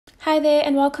Hi there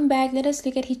and welcome back. Let us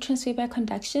look at heat transfer by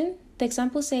conduction. The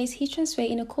example says heat transfer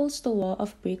in a cold store wall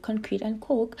of brick, concrete and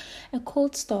cork. A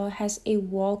cold store has a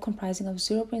wall comprising of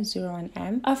 0.01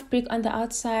 m of brick on the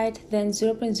outside, then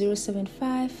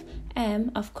 0.075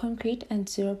 m of concrete and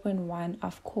 0.1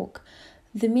 of cork.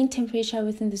 The mean temperature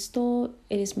within the store,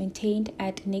 it is maintained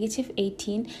at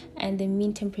 -18, and the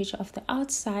mean temperature of the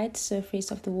outside surface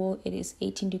of the wall, it is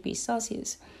 18 degrees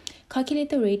Celsius. Calculate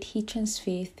the rate heat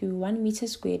transfer through 1 meter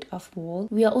squared of wall.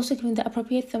 We are also given the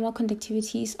appropriate thermal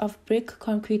conductivities of brick,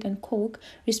 concrete, and cork,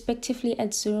 respectively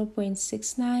at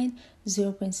 0.69,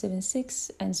 0.76,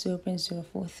 and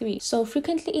 0.043. So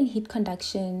frequently in heat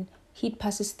conduction, heat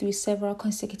passes through several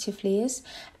consecutive layers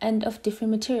and of different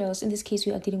materials. In this case,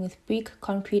 we are dealing with brick,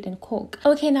 concrete, and cork.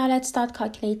 Okay, now let's start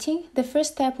calculating. The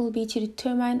first step will be to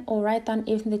determine or write down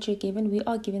everything that you're given. We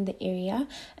are given the area,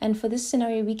 and for this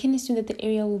scenario, we can assume that the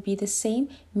area will be the same,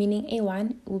 meaning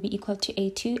A1 will be equal to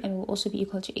A2 and will also be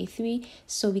equal to A3.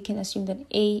 So we can assume that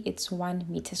A, it's 1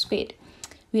 meter squared.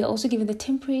 We are also given the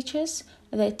temperatures.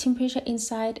 The temperature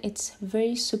inside, it's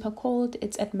very super cold.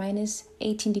 It's at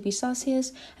 -18 degrees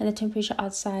Celsius, and the temperature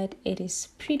outside, it is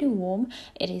pretty warm.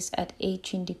 It is at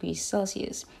 18 degrees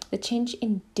Celsius. The change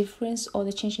in difference or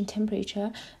the change in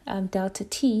temperature, delta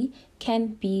T,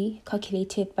 can be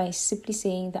calculated by simply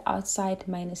saying the outside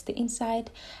minus the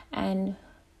inside, and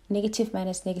negative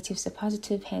minus negative is a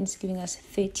positive, hence giving us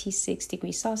 36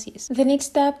 degrees Celsius. The next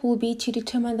step will be to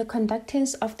determine the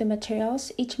conductance of the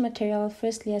materials. Each material,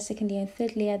 first layer, second layer, and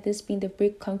third layer, this being the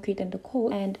brick, concrete, and the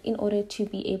cork, and in order to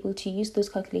be able to use those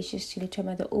calculations to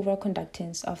determine the overall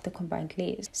conductance of the combined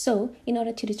layers. So, in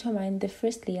order to determine, the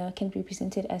first layer can be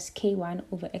represented as K1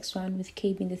 over X1, with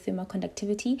K being the thermal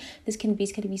conductivity. This can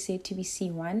basically be said to be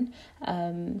C1,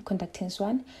 conductance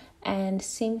 1, and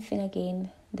same thing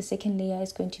again. The second layer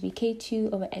is going to be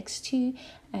K2 over X2,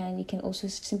 and you can also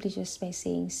simply just by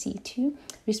saying C2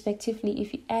 respectively.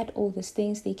 If you add all these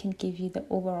things, they can give you the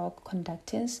overall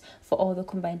conductance for all the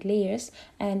combined layers.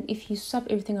 And if you swap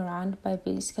everything around by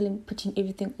basically putting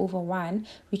everything over 1,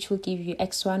 which will give you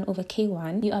X1 over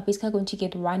K1, you are basically going to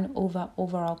get 1 over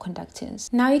overall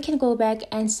conductance. Now you can go back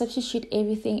and substitute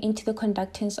everything into the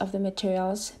conductance of the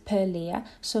materials per layer.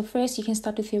 So first you can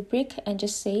start with your brick and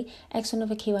just say X1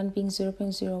 over K1 being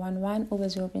 0.011 over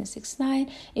 0.69.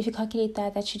 If you calculate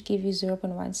that, that should give you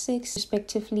 0.16.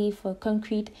 Respectively, for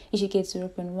concrete, you should get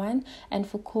 0.1, and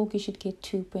for cork, you should get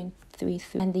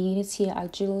 2.33. And the units here are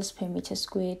joules per meter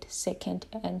squared, second,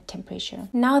 and temperature.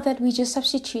 Now that we just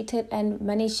substituted and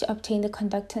managed to obtain the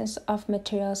conductance of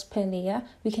materials per layer,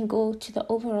 we can go to the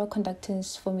overall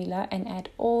conductance formula and add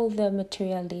all the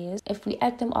material layers. If we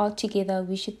add them all together,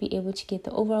 we should be able to get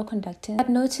the overall conductance. But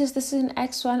notice this is an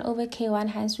X1 over K1,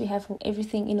 hence we have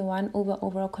everything in 1 over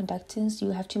overall conductance.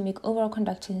 You have to make overall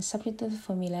conductance separate to the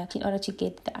formula in order to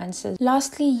get the answers.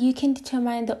 Lastly, you can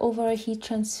determine the overall heat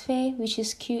transfer, which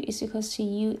is Q is equals to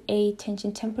UA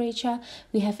tangent temperature.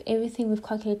 We have everything, we've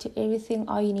calculated everything.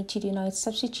 All you need to do now is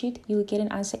substitute. You will get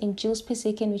an answer in joules per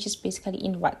second, which is basically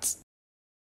in watts.